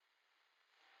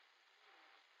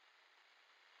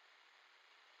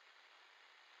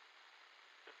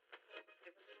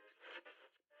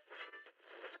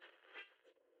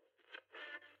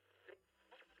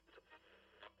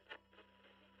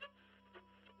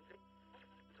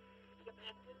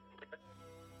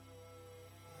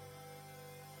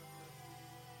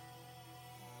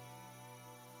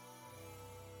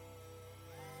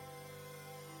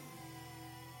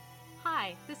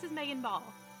Hi, this is Megan Ball.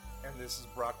 And this is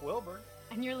Brock Wilbur.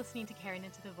 And you're listening to Carrying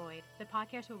Into the Void, the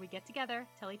podcast where we get together,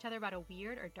 tell each other about a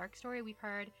weird or dark story we've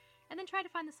heard, and then try to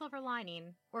find the silver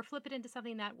lining, or flip it into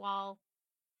something that, while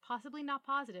possibly not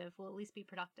positive, will at least be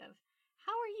productive.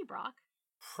 How are you, Brock?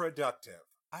 Productive.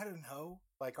 I don't know.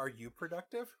 Like, are you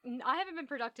productive? I haven't been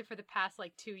productive for the past,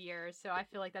 2 years, so I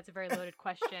feel like that's a very loaded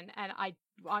question, and I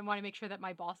want to make sure that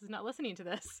my boss is not listening to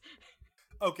this.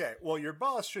 Okay, well, your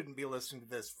boss shouldn't be listening to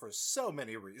this for so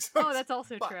many reasons. Oh, that's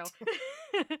also true.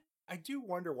 I do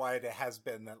wonder why it has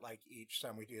been that, each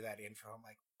time we do that intro, I'm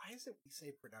like, why is it we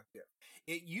say productive?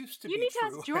 It used to be true. You need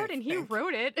to ask Jordan. He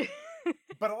wrote it.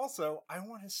 But also, I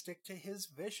want to stick to his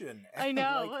vision. And, I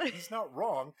know. He's not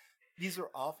wrong. These are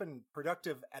often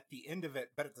productive at the end of it,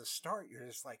 but at the start, you're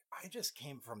just like, I just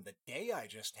came from the day I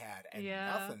just had, and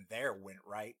nothing there went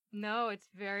right. No, it's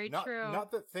very true.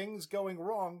 Not that things going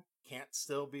wrong can't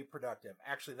still be productive.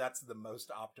 Actually, that's the most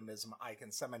optimism I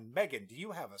can summon. Megan, do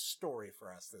you have a story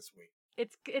for us this week?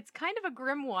 It's kind of a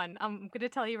grim one. I'm going to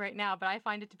tell you right now, but I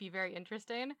find it to be very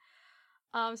interesting.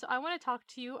 So I want to talk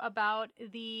to you about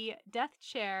the death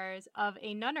chairs of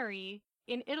a nunnery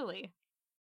in Italy.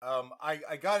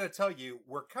 I gotta tell you,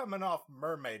 we're coming off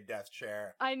Mermaid Death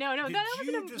Chair. I know, no, Did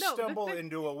you just stumble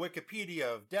into a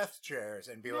Wikipedia of death chairs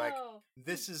and be like,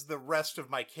 this is the rest of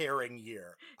my caring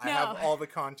year. I have all the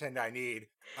content I need.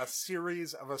 A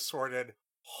series of assorted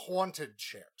haunted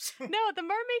chairs. No, the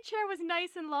mermaid chair was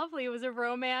nice and lovely. It was a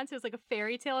romance. It was like a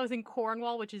fairy tale. It was in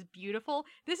Cornwall, which is beautiful.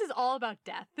 This is all about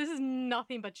death. This is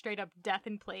nothing but straight up death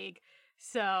and plague.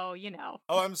 So,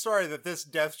 Oh, I'm sorry that this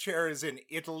death chair is in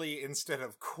Italy instead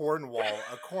of Cornwall.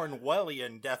 A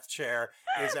Cornwallian death chair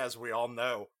is, as we all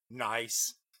know,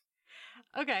 nice.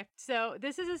 Okay, so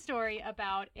this is a story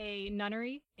about a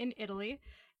nunnery in Italy.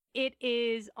 It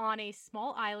is on a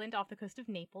small island off the coast of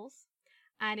Naples,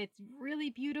 and it's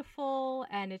really beautiful,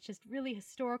 and it's just really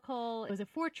historical. It was a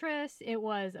fortress. It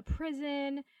was a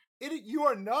prison. You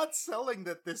are not selling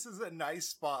that this is a nice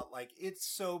spot. It's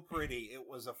so pretty. It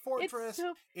was a fortress.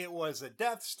 It was a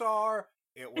Death Star.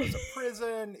 It was a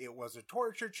prison. It was a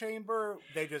torture chamber.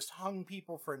 They just hung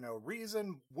people for no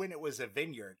reason when it was a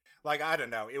vineyard. I don't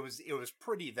know. It was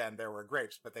pretty then. There were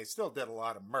grapes, but they still did a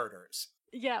lot of murders.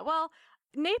 Yeah, well,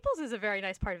 Naples is a very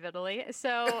nice part of Italy.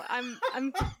 So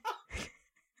I'm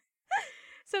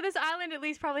So this island at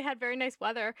least probably had very nice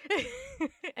weather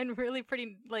and really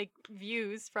pretty,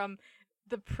 views from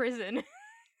the prison.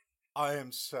 I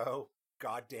am so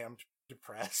goddamn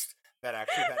depressed. That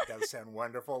does sound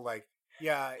wonderful.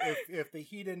 If the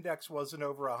heat index wasn't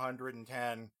over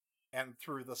 110 and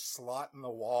through the slot in the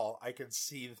wall, I could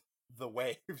see the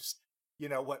waves. You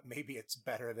know what? Maybe it's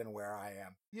better than where I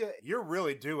am. Yeah, you're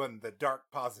really doing the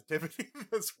dark positivity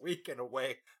this week in a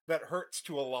way that hurts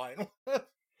to align with.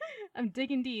 I'm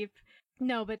digging deep.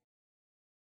 No, but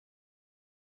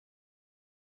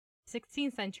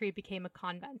 16th century it became a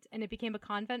convent, and it became a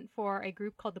convent for a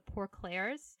group called the Poor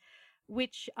Clares,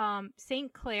 which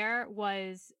Saint Clare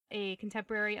was a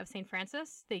contemporary of Saint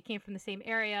Francis. They came from the same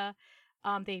area.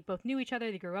 They both knew each other.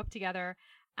 They grew up together.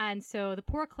 And so the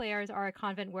Poor Clares are a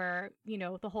convent where,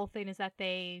 the whole thing is that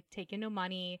they take in no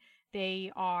money.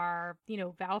 They are,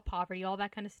 vow of poverty, all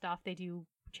that kind of stuff. They do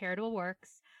charitable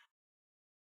works.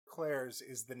 Claire's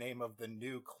is the name of the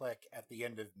new clique at the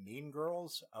end of Mean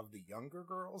Girls, of the younger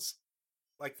girls.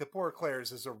 The Poor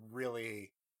Clares is a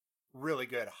really, really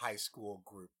good high school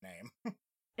group name.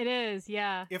 It is,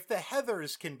 yeah. If the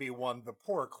Heathers can be one, the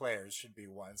Poor Clares should be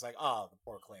one. It's the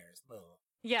Poor Clares. Ugh.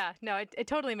 Yeah, no, it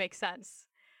totally makes sense.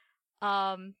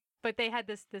 But they had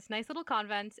this nice little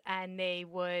convent, and they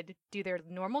would do their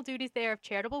normal duties there of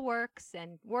charitable works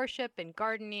and worship and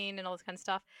gardening and all this kind of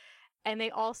stuff. And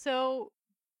they also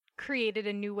created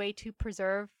a new way to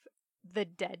preserve the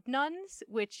dead nuns,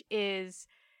 which is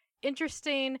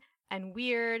interesting and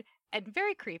weird and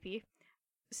very creepy.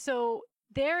 So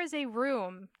there is a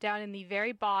room down in the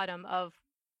very bottom of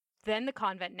then the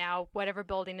convent, now whatever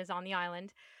building is on the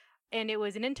island, and it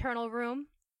was an internal room.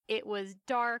 It was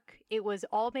dark. It was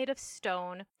all made of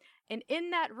stone, and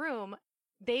in that room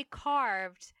they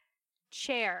carved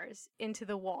chairs into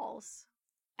the walls,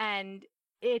 and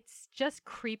it's just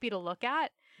creepy to look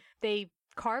at. They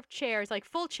carved chairs,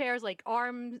 full chairs,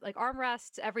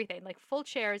 armrests, everything, full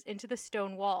chairs into the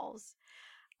stone walls.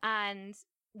 And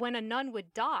when a nun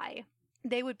would die,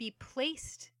 they would be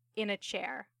placed in a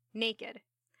chair, naked.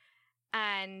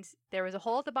 And there was a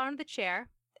hole at the bottom of the chair,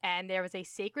 and there was a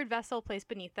sacred vessel placed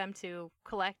beneath them to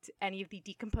collect any of the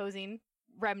decomposing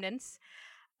remnants.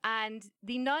 And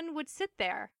the nun would sit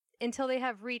there until they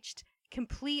have reached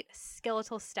complete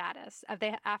skeletal status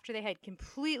after they had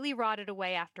completely rotted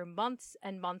away after months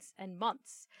and months and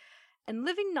months. And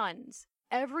living nuns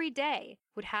every day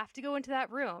would have to go into that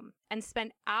room and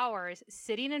spend hours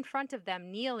sitting in front of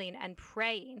them, kneeling and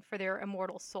praying for their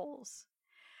immortal souls.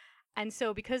 And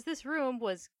so, because this room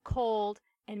was cold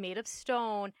and made of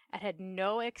stone and had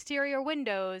no exterior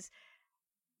windows,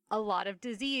 a lot of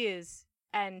disease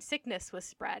and sickness was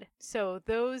spread. So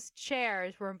those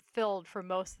chairs were filled for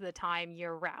most of the time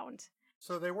year round.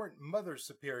 So they weren't Mother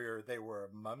Superior, they were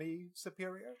Mummy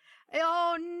Superior?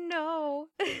 Oh no.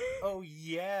 Oh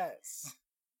yes.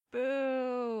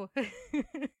 Boo.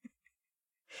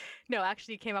 No,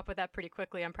 actually you came up with that pretty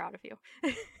quickly. I'm proud of you.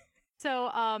 So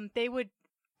they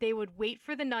would wait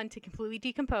for the nun to completely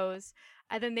decompose,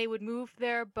 and then they would move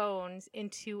their bones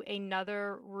into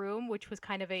another room, which was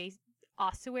kind of a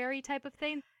ossuary type of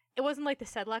thing. It wasn't like the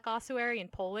Sedlak ossuary in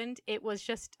Poland. It was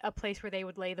just a place where they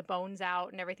would lay the bones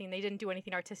out and everything. They didn't do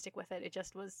anything artistic with it. It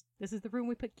just was, this is the room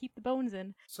we keep the bones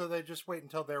in. So they just wait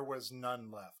until there was none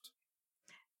left.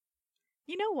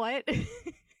 You know what?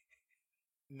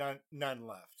 None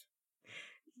left.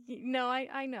 No,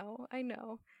 I know.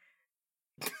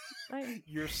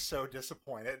 You're so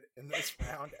disappointed in this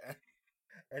round,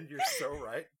 and you're so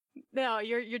right. No,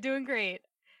 you're doing great.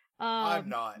 I'm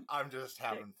not. I'm just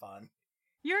having fun.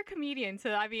 You're a comedian,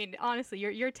 so I mean, honestly,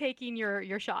 you're taking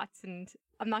your shots, and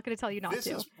I'm not going to tell you not to. This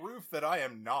is proof that I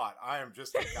am not. I am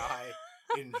just a guy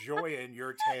enjoying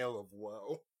your tale of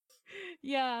woe.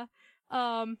 Yeah.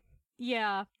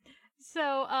 Yeah.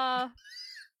 So,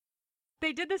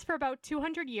 they did this for about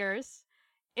 200 years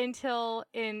until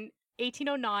in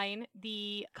 1809,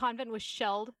 the convent was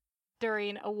shelled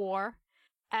during a war,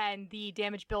 and the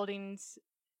damaged buildings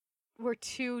were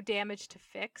too damaged to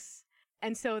fix.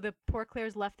 And so the Poor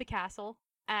Clares left the castle,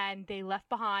 and they left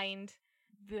behind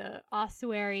the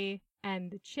ossuary and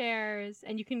the chairs,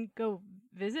 and you can go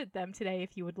visit them today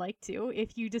if you would like to.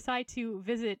 If you decide to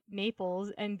visit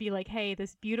Naples and be like, hey,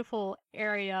 this beautiful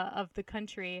area of the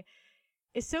country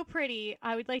is so pretty,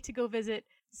 I would like to go visit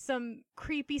some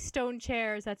creepy stone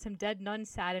chairs that some dead nuns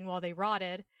sat in while they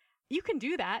rotted. You can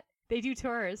do that. They do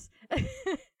tours.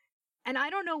 And I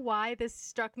don't know why this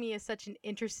struck me as such an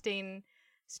interesting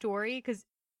story, because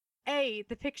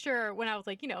the picture, when I was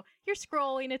like, you're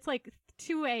scrolling, it's like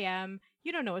 2 a.m.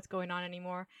 You don't know what's going on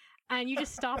anymore. And you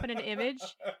just stop at an image,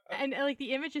 and like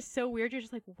the image is so weird. You're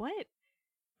just like, what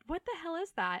the hell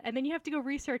is that? And then you have to go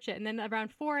research it. And then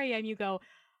around 4 a.m. you go,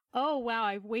 oh, wow,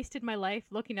 I've wasted my life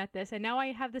looking at this. And now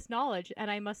I have this knowledge,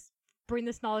 and I must bring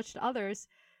this knowledge to others,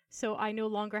 so I no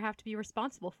longer have to be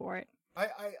responsible for it.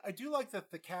 I do like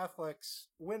that the Catholics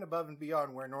went above and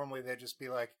beyond, where normally they'd just be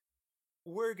like,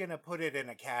 we're going to put it in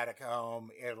a catacomb,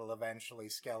 it'll eventually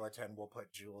skeleton, we'll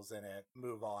put jewels in it,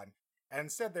 move on. And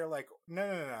instead they're like,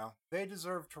 no, they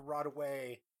deserve to rot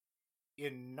away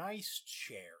in nice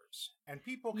chairs, and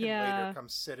people can later come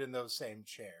sit in those same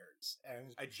chairs.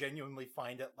 And I genuinely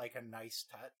find it like a nice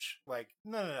touch. Like,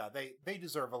 no, they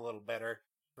deserve a little better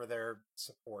for their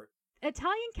support.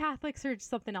 Italian Catholics are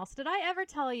something else. Did I ever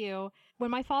tell you, when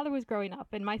my father was growing up,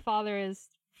 and my father is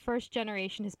first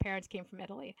generation, his parents came from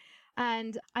Italy,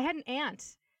 and I had an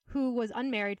aunt who was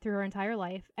unmarried through her entire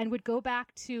life and would go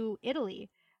back to Italy,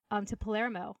 to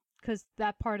Palermo, because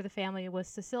that part of the family was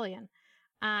Sicilian.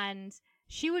 And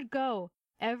she would go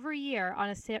every year on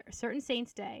a certain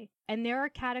saint's day, and there are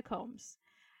catacombs.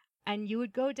 And you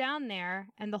would go down there,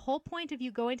 and the whole point of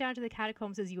you going down to the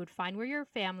catacombs is you would find where your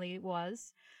family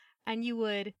was, and you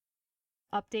would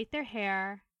update their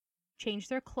hair, change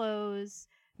their clothes,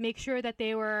 make sure that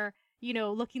they were,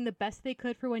 looking the best they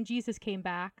could for when Jesus came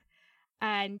back.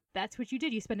 And that's what you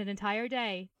did. You spent an entire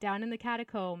day down in the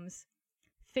catacombs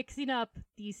fixing up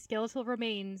these skeletal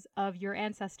remains of your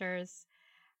ancestors.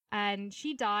 And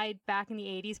she died back in the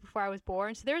 80s before I was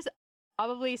born. So there's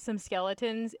probably some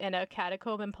skeletons in a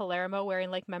catacomb in Palermo wearing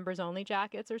like members only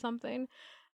jackets or something.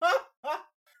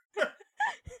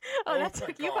 Oh, that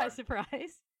took you by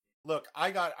surprise. Look, I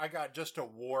got just a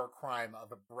war crime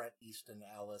of a Bret Easton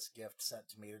Ellis gift sent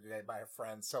to me today by a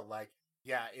friend. So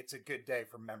yeah, it's a good day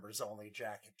for members only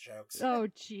jacket jokes. Oh,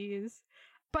 jeez.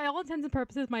 By all intents and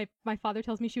purposes, my father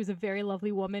tells me she was a very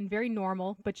lovely woman, very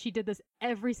normal, but she did this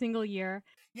every single year.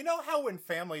 You know how when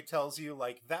family tells you,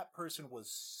 like, that person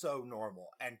was so normal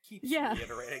and keeps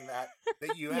reiterating that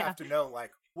you have to know,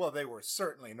 like, well, they were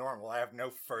certainly normal. I have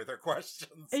no further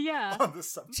questions on the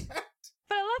subject.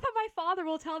 But I love how my father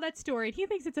will tell that story, and he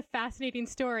thinks it's a fascinating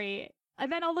story. And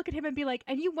then I'll look at him and be like,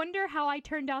 and you wonder how I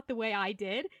turned out the way I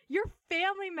did? Your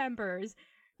family members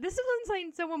This was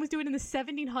something someone was doing in the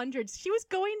 1700s. She was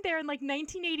going there in like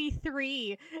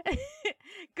 1983,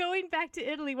 going back to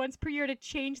Italy once per year to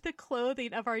change the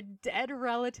clothing of our dead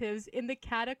relatives in the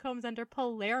catacombs under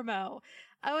Palermo.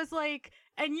 I was like,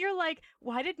 and you're like,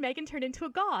 why did Megan turn into a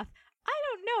goth? I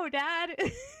don't know,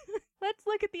 Dad. Let's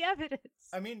look at the evidence.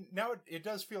 I mean, now it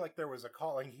does feel like there was a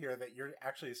calling here that you're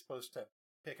actually supposed to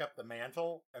pick up the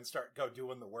mantle and start go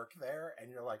doing the work there.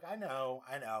 And you're like, I know,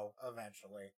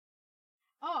 eventually.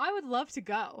 Oh, I would love to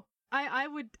go. I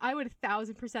would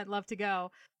 1,000% love to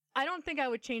go. I don't think I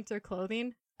would change their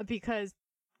clothing because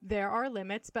there are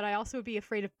limits, but I also would be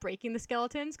afraid of breaking the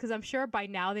skeletons because I'm sure by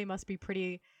now they must be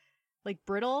pretty like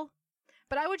brittle.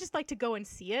 But I would just like to go and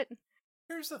see it.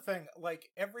 Here's the thing, like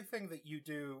everything that you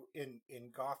do in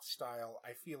goth style,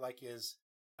 I feel like is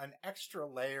an extra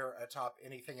layer atop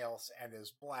anything else and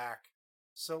is black.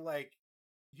 So like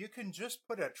you can just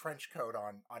put a trench coat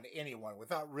on anyone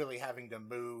without really having to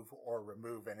move or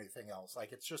remove anything else.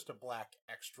 Like it's just a black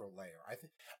extra layer.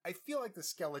 I feel like the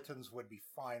skeletons would be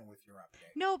fine with your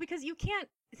update. No, because you can't.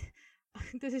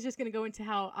 This is just going to go into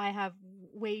how I have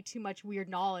way too much weird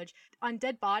knowledge. On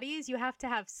dead bodies, you have to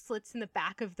have slits in the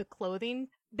back of the clothing.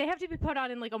 They have to be put on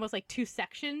in like almost like two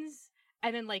sections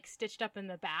and then like stitched up in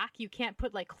the back. You can't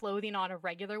put like clothing on a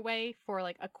regular way for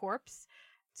like a corpse.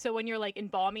 So when you're like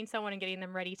embalming someone and getting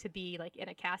them ready to be like in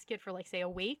a casket for like say a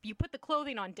wake, you put the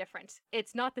clothing on different.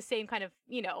 It's not the same kind of,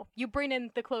 you bring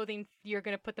in the clothing you're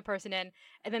going to put the person in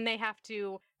and then they have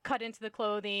to cut into the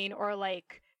clothing or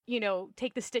like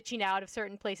take the stitching out of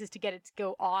certain places to get it to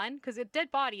go on because a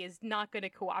dead body is not going to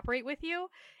cooperate with you.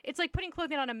 It's like putting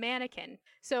clothing on a mannequin.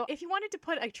 So if you wanted to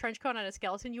put a trench coat on a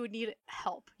skeleton, you would need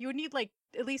help. You would need like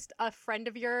at least a friend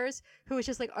of yours who is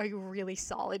just like a really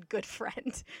solid, good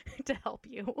friend to help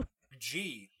you.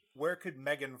 Gee, where could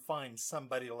Megan find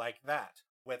somebody like that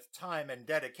with time and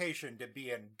dedication to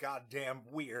being goddamn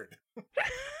weird?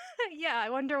 Yeah, I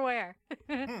wonder where.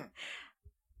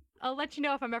 I'll let you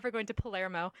know if I'm ever going to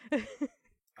Palermo.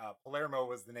 Palermo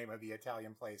was the name of the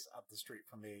Italian place up the street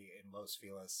from me in Los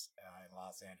Feliz in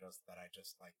Los Angeles that I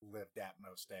just like lived at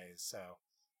most days. So,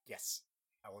 yes,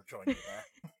 I will join you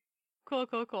there.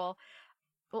 Cool.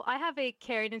 Well, I have a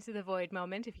carried into the void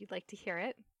moment if you'd like to hear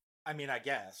it. I mean, I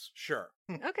guess, sure.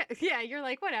 Okay, yeah, you're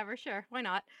like, whatever, sure, why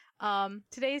not?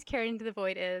 Today's carried into the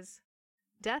void is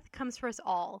death comes for us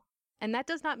all, and that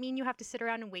does not mean you have to sit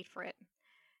around and wait for it.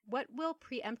 What will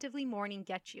preemptively mourning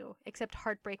get you, except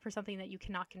heartbreak for something that you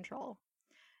cannot control?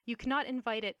 You cannot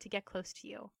invite it to get close to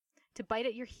you, to bite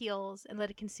at your heels and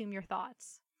let it consume your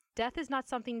thoughts. Death is not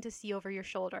something to see over your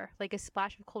shoulder, like a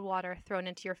splash of cold water thrown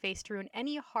into your face to ruin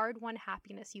any hard-won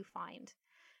happiness you find.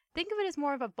 Think of it as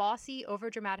more of a bossy,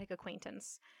 overdramatic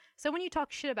acquaintance. Someone you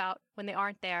talk shit about when they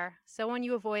aren't there, someone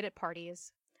you avoid at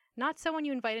parties. Not someone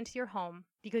you invite into your home,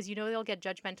 because you know they'll get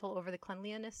judgmental over the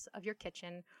cleanliness of your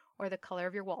kitchen or the color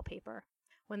of your wallpaper.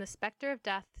 When the specter of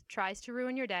death tries to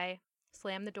ruin your day,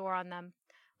 slam the door on them.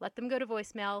 Let them go to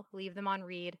voicemail, leave them on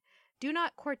read. Do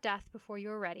not court death before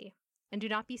you are ready, and do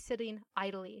not be sitting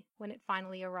idly when it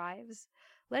finally arrives.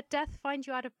 Let death find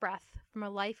you out of breath from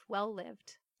a life well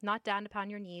lived, not down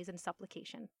upon your knees in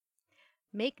supplication.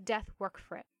 Make death work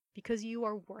for it, because you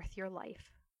are worth your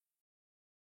life.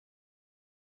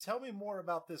 Tell me more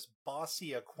about this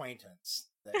bossy acquaintance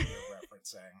that you're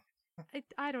referencing.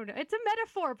 I don't know. It's a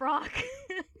metaphor, Brock.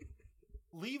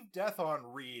 Leave Death on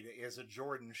Read is a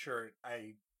Jordan shirt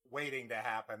waiting to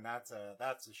happen. That's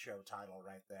a show title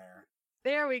right there.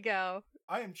 There we go.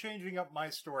 I am changing up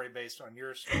my story based on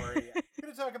your story. I'm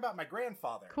going to talk about my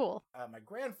grandfather. Cool. My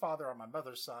grandfather on my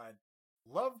mother's side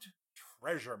loved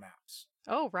treasure maps.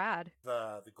 Oh, rad.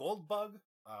 The Gold Bug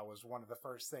was one of the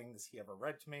first things he ever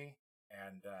read to me.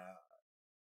 And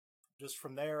just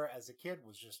from there, as a kid,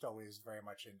 was just always very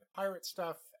much into pirate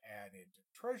stuff and into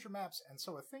treasure maps. And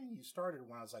so a thing he started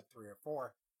when I was like 3 or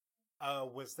 4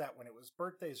 was that when it was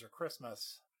birthdays or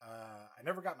Christmas, I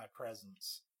never got my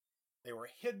presents. They were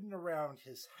hidden around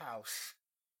his house.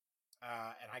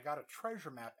 And I got a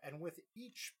treasure map. And with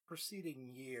each preceding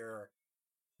year,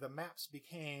 the maps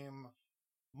became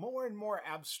more and more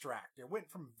abstract. It went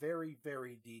from very,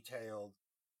 very detailed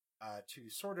to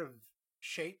sort of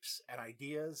shapes and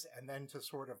ideas, and then to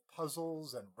sort of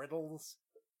puzzles and riddles.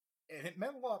 And it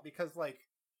meant a lot because, like,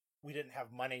 we didn't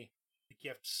have money. The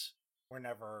gifts were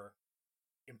never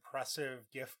impressive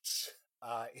gifts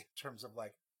in terms of,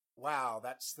 like, wow,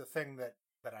 that's the thing that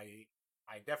I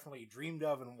definitely dreamed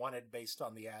of and wanted based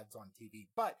on the ads on TV.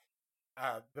 But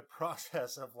the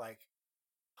process of, like,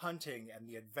 hunting and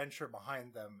the adventure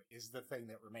behind them is the thing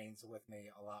that remains with me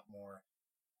a lot more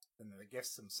than the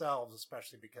gifts themselves,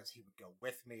 especially because he would go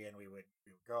with me and we would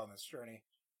go on this journey.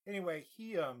 Anyway,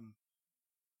 he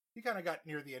kind of got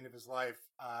near the end of his life,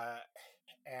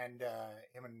 and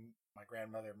him and my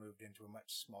grandmother moved into a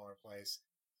much smaller place.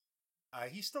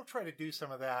 He still tried to do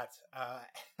some of that,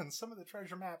 and some of the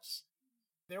treasure maps.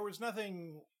 There was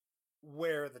nothing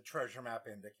where the treasure map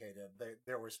indicated.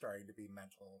 There were starting to be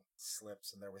mental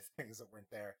slips, and there were things that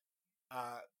weren't there.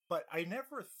 Uh, but I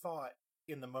never thought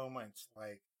in the moment,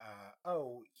 like,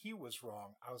 oh, he was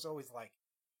wrong. I was always like,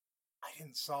 I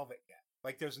didn't solve it yet.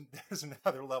 Like, there's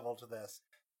another level to this.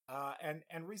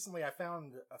 And recently I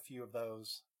found a few of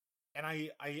those, and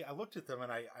I looked at them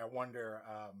and I wonder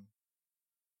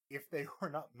if they were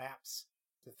not maps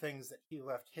to things that he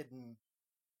left hidden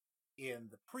in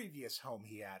the previous home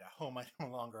he had, a home I no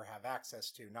longer have access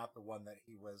to, not the one that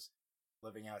he was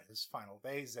living out his final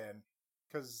days in,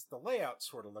 because the layout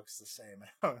sort of looks the same.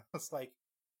 And I was like,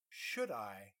 should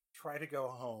I try to go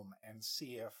home and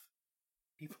see if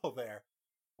people there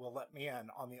will let me in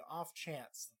on the off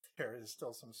chance that there is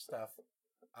still some stuff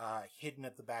hidden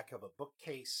at the back of a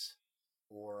bookcase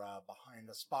or behind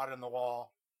a spot in the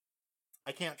wall.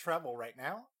 I can't travel right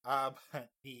now, but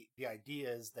the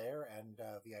idea is there, and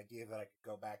the idea that I could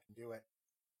go back and do it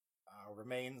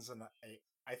remains, and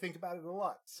I think about it a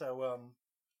lot. So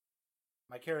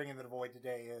my carrying in the void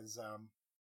today is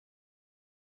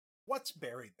what's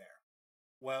buried there?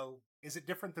 Well, is it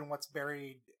different than what's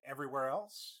buried everywhere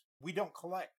else? We don't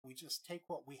collect. We just take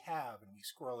what we have and we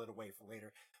squirrel it away for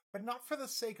later. But not for the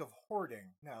sake of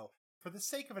hoarding. No, for the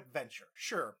sake of adventure.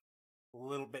 Sure, a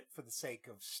little bit for the sake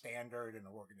of standard and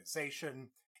organization.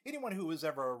 Anyone who has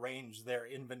ever arranged their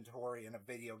inventory in a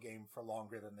video game for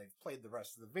longer than they've played the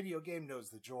rest of the video game knows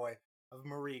the joy of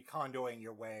Marie Kondoing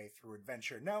your way through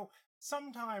adventure. No,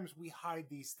 sometimes we hide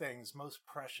these things most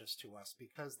precious to us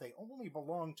because they only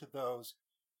belong to those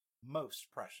most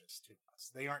precious to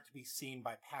us. They aren't to be seen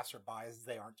by passerbys.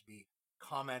 They aren't to be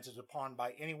commented upon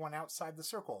by anyone outside the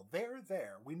circle. They're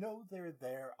there. We know they're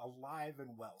there, alive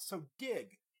and well. So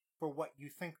dig for what you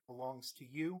think belongs to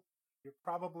you. You're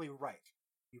probably right.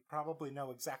 You probably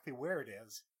know exactly where it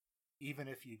is, even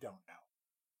if you don't know.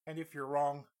 And if you're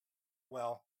wrong,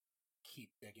 well,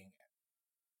 keep digging it.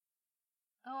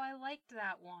 Oh, I liked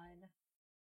that one.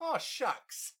 Oh,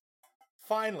 shucks.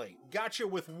 Finally, gotcha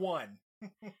with one.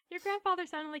 Your grandfather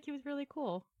sounded like he was really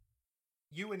cool.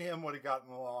 You and him would have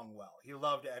gotten along well. He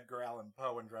loved Edgar Allan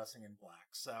Poe and dressing in black,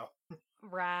 so.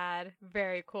 Rad.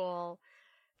 Very cool.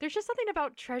 There's just something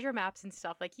about treasure maps and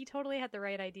stuff. Like, he totally had the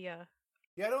right idea.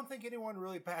 Yeah, I don't think anyone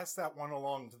really passed that one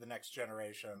along to the next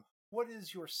generation. What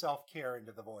is your self-care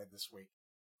into the void this week?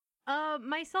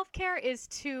 My self-care is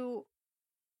to...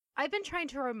 I've been trying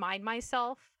to remind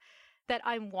myself that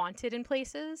I'm wanted in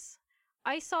places.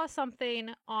 I saw something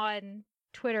on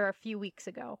Twitter a few weeks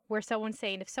ago where someone's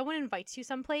saying if someone invites you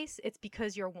someplace, it's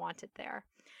because you're wanted there.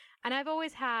 And I've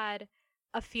always had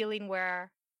a feeling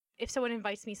where if someone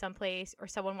invites me someplace or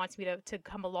someone wants me to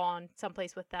come along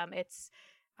someplace with them, it's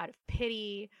out of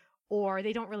pity or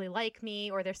they don't really like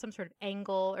me or there's some sort of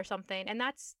angle or something. And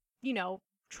that's,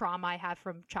 trauma I have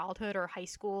from childhood or high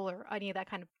school or any of that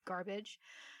kind of garbage.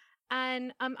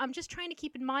 And I'm just trying to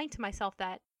keep in mind to myself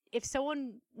that if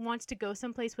someone wants to go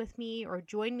someplace with me or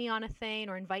join me on a thing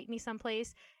or invite me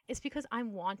someplace, it's because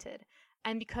I'm wanted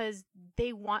and because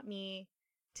they want me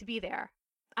to be there.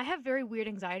 I have very weird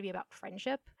anxiety about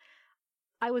friendship.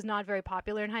 I was not very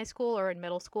popular in high school or in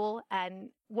middle school. And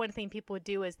one thing people would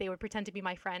do is they would pretend to be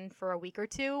my friend for a week or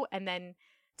two and then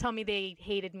tell me they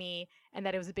hated me and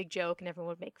that it was a big joke and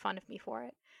everyone would make fun of me for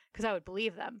it because I would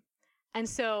believe them. And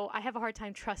so I have a hard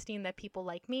time trusting that people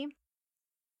like me.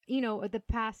 The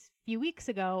past few weeks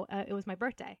ago, it was my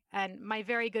birthday. And my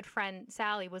very good friend,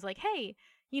 Sally, was like, hey,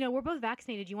 we're both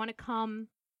vaccinated. You want to come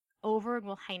over and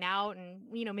we'll hang out and,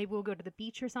 maybe we'll go to the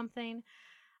beach or something.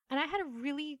 And I had a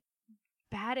really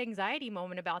bad anxiety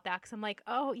moment about that because I'm like,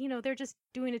 oh, they're just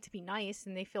doing it to be nice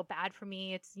and they feel bad for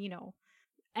me. It's,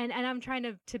 and I'm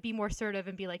trying to be more assertive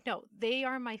and be like, no, they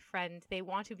are my friend. They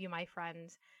want to be my friend.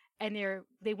 And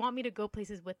they want me to go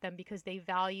places with them because they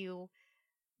value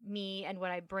me and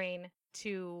what I bring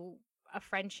to a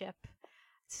friendship.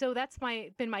 So that's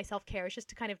been my self-care, is just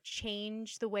to kind of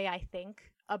change the way I think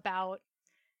about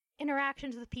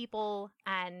interactions with people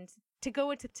and to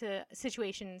go into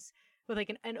situations with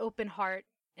like an open heart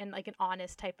and like an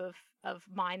honest type of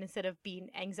mind instead of being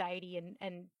anxiety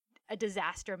and a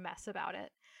disaster mess about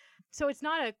it. So it's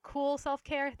not a cool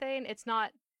self-care thing. It's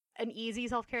not an easy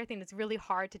self-care thing. It's really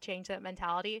hard to change that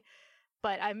mentality,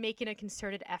 but I'm making a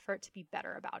concerted effort to be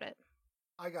better about it.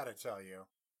 I gotta tell you,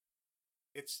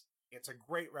 it's a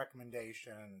great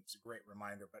recommendation. It's a great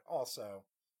reminder, but also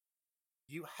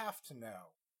you have to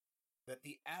know that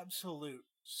the absolute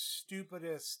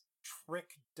stupidest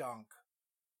trick dunk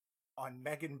on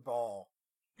Megan Ball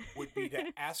would be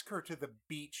to ask her to the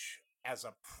beach as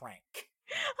a prank.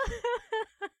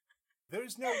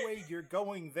 There's no way you're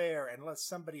going there unless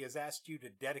somebody has asked you to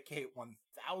dedicate 1000%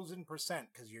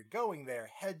 because you're going there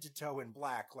head to toe in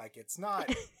black. Like, it's not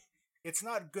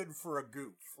good for a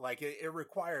goof. Like, it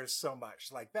requires so much.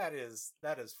 Like, that is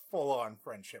full on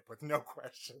friendship with no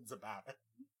questions about it.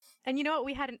 And you know what?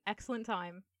 We had an excellent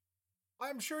time.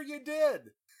 I'm sure you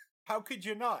did. How could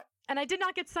you not? And I did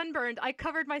not get sunburned. I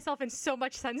covered myself in so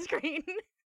much sunscreen.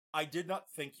 I did not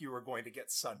think you were going to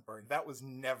get sunburned. That was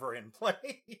never in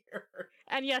play here.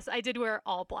 And yes, I did wear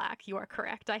all black. You are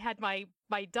correct. I had my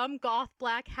dumb goth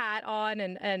black hat on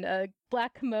and a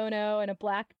black kimono and a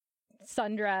black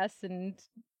sundress and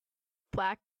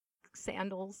black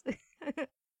sandals.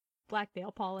 Black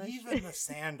nail polish. Even the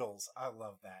sandals. I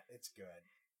love that. It's good.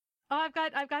 Oh,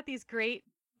 I've got these great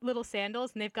little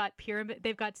sandals, and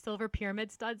they've got silver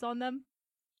pyramid studs on them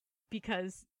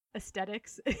because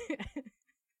aesthetics.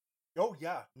 Oh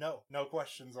yeah, no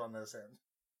questions on this end.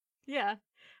 Yeah.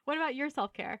 What about your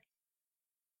self-care?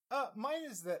 Mine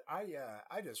is that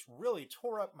I just really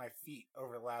tore up my feet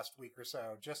over the last week or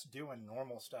so, just doing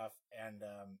normal stuff, and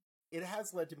it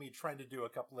has led to me trying to do a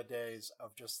couple of days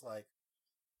of just like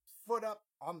foot up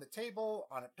on the table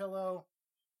on a pillow,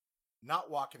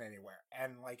 not walking anywhere,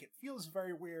 and like it feels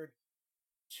very weird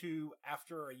to,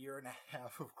 after a year and a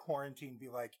half of quarantine, be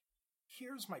like,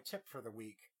 here's my tip for the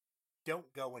week: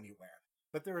 don't go anywhere.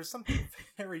 But there is something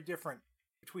very different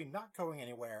between not going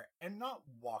anywhere and not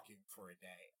walking for a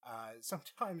day.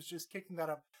 Sometimes just kicking that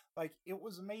up, like, it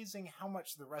was amazing how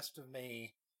much the rest of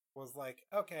me was like,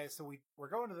 okay, so we're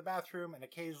going to the bathroom and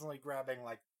occasionally grabbing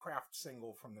like craft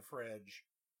single from the fridge,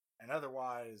 and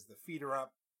otherwise the feet are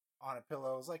up on a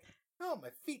pillow. It's like, oh, my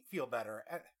feet feel better.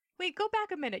 And Wait, go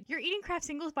back a minute. You're eating craft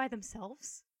singles by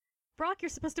themselves? Brock, you're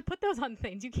supposed to put those on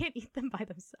things. You can't eat them by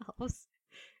themselves.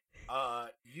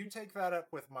 You take that up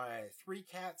with my 3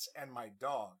 cats and my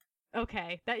dog.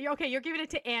 Okay, you're giving it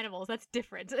to animals. That's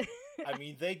different. I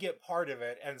mean, they get part of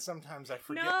it, and sometimes I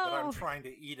forget that I'm trying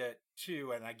to eat it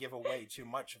too, and I give away too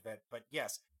much of it. But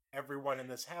yes, everyone in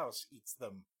this house eats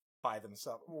them by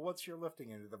themselves. Well, what's your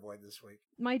lifting into the void this week?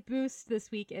 My boost this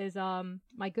week is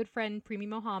my good friend Primi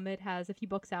Mohammed has a few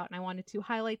books out, and I wanted to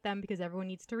highlight them because everyone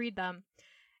needs to read them.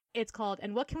 It's called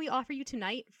And What Can We Offer You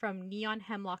Tonight from Neon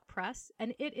Hemlock Press,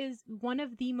 and it is one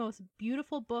of the most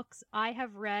beautiful books I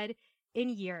have read in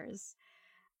years.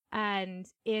 And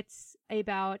it's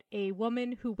about a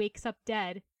woman who wakes up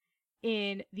dead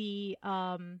in the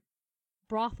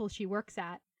brothel she works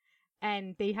at,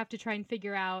 and they have to try and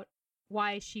figure out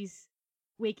why she's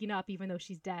waking up even though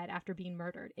she's dead after being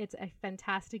murdered. It's a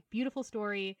fantastic, beautiful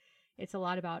story. It's a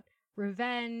lot about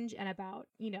revenge and about,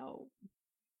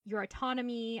 your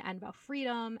autonomy and about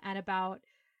freedom and about,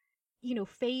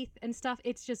 faith and stuff.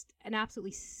 It's just an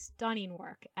absolutely stunning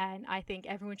work, and I think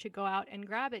everyone should go out and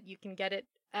grab it. You can get it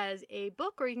as a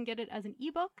book or you can get it as an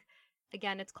ebook.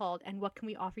 Again, it's called And What Can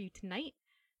We Offer You Tonight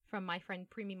from my friend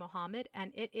Primi Mohammed,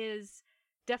 and it is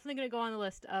definitely going to go on the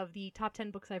list of the top 10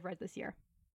 books I've read this year.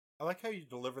 I like how you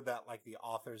delivered that like the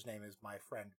author's name is my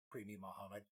friend Primi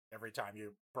Mohammed every time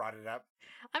you brought it up.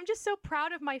 I'm just so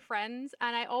proud of my friends,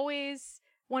 and I always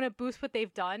want to boost what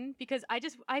they've done because I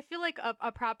feel like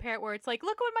a proud parent where it's like,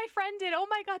 look what my friend did. Oh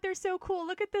my God, they're so cool.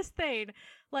 Look at this thing.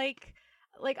 Like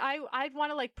I'd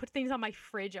want to like put things on my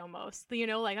fridge almost,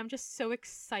 like I'm just so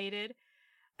excited.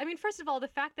 I mean, first of all, the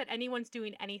fact that anyone's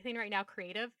doing anything right now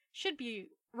creative should be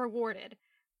rewarded,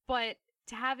 but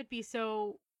to have it be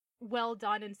so well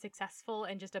done and successful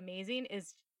and just amazing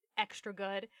is extra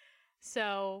good.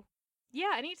 So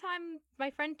yeah, anytime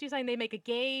my friends do something, they make a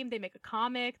game, they make a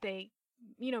comic, they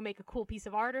make a cool piece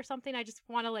of art or something, I just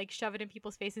want to like shove it in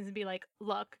people's faces and be like,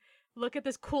 look at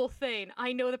this cool thing.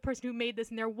 I know the person who made this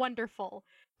and they're wonderful.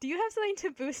 Do you have something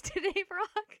to boost today,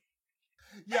 Brock?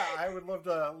 Yeah, I would love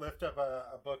to lift up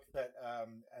a book that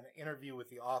an interview with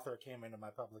the author came into my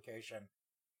publication.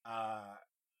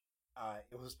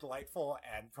 It was delightful,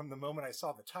 and from the moment I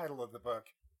saw the title of the book,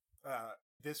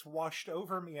 this washed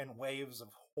over me in waves of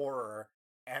horror.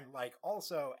 And like,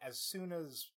 also, as soon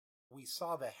as we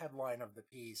saw the headline of the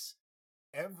piece,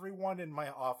 everyone in my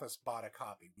office bought a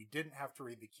copy. We didn't have to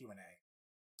read the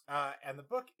Q&A. And the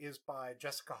book is by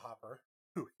Jessica Hopper,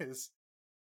 who is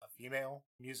a female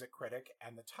music critic,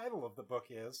 and the title of the book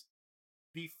is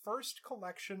The First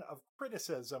Collection of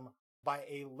Criticism by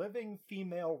a Living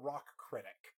Female Rock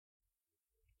Critic.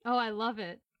 Oh, I love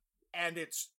it. And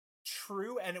it's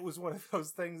true, and it was one of those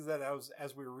things that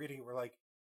as we were reading, we're like,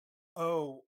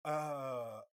 oh,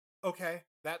 Okay,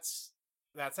 that's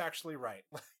actually right.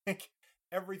 Like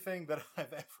everything that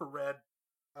I've ever read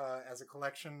as a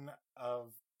collection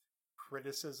of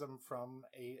criticism from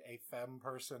a femme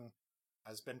person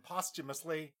has been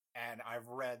posthumously, and I've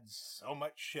read so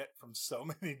much shit from so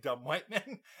many dumb white men.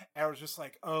 And I was just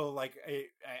like, oh, like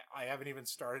I haven't even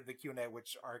started the Q&A,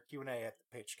 which our Q&A at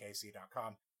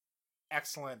pitchkc.com.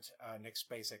 Excellent. Nick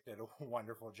Spacek did a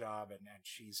wonderful job, and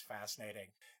she's fascinating.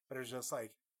 But it was just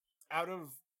like out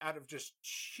of just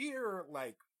sheer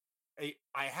like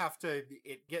I have to.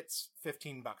 It gets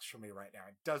 $15 for me right now.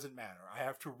 It doesn't matter. I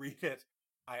have to read it.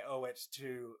 I owe it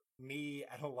to me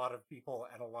and a lot of people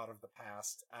and a lot of the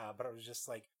past. But I was just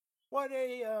like, what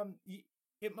a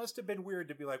it must have been weird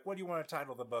to be like, what do you want to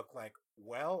title the book? Like,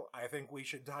 well, I think we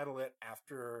should title it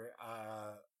after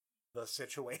the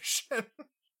situation.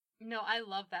 No, I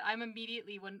love that. I'm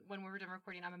immediately when we're done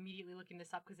recording, I'm immediately looking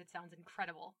this up because it sounds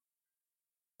incredible.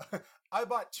 I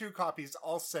bought 2 copies.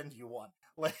 I'll send you one.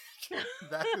 Like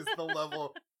that is the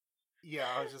level. Yeah,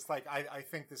 I was just like, I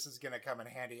think this is gonna come in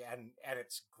handy, and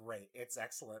it's great. It's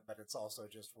excellent, but it's also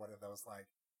just one of those like,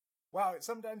 wow.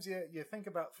 Sometimes you think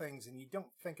about things and you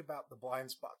don't think about the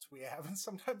blind spots we have, and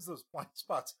sometimes those blind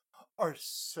spots are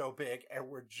so big, and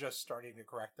we're just starting to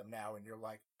correct them now. And you're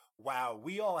like, wow,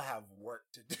 we all have work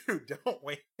to do, don't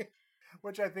we?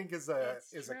 Which I think is a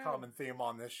common theme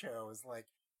on this show. Is like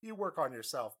you work on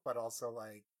yourself, but also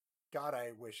like, God,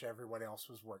 I wish everyone else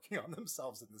was working on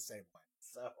themselves in the same way.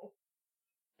 So.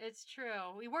 It's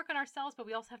true. We work on ourselves, but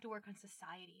we also have to work on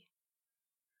society.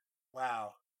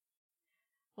 Wow.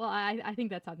 Well, I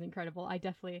think that sounds incredible. I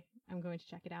definitely am going to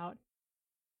check it out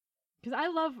because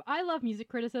I love music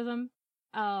criticism,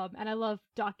 and I love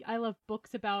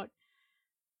books about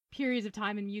periods of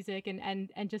time in music and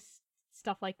just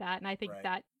stuff like that. And I think Right.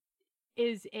 that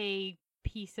is a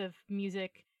piece of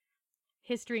music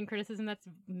history and criticism that's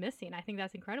missing. I think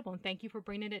that's incredible, and thank you for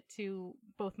bringing it to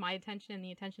both my attention and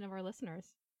the attention of our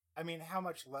listeners. I mean, how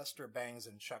much Lester Bangs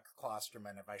and Chuck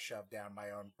Klosterman have I shoved down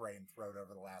my own brain throat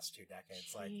over the last 2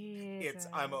 decades? Like,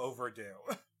 I'm overdue.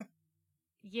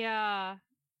 Yeah.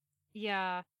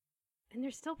 Yeah. And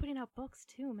they're still putting out books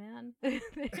too, man. I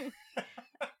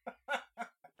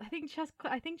think Chuck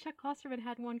Klosterman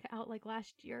had one out like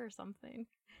last year or something.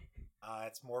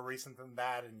 It's more recent than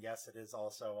that, and yes, it is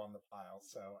also on the pile.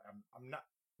 So I'm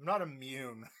not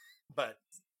immune, but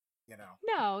you know.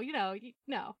 No,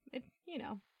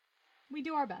 we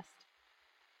do our best.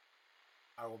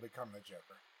 I will become the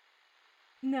Joker.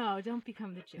 No, don't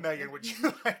become the Joker. Megan, would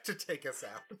you like to take us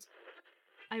out?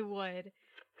 I would.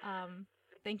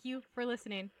 Thank you for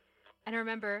listening. And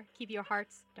remember, keep your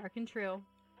hearts dark and true,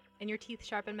 and your teeth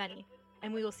sharp and many.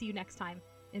 And we will see you next time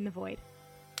in the void.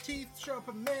 Teeth sharp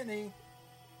and many.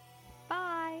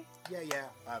 Bye. Yeah.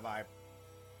 Bye-bye.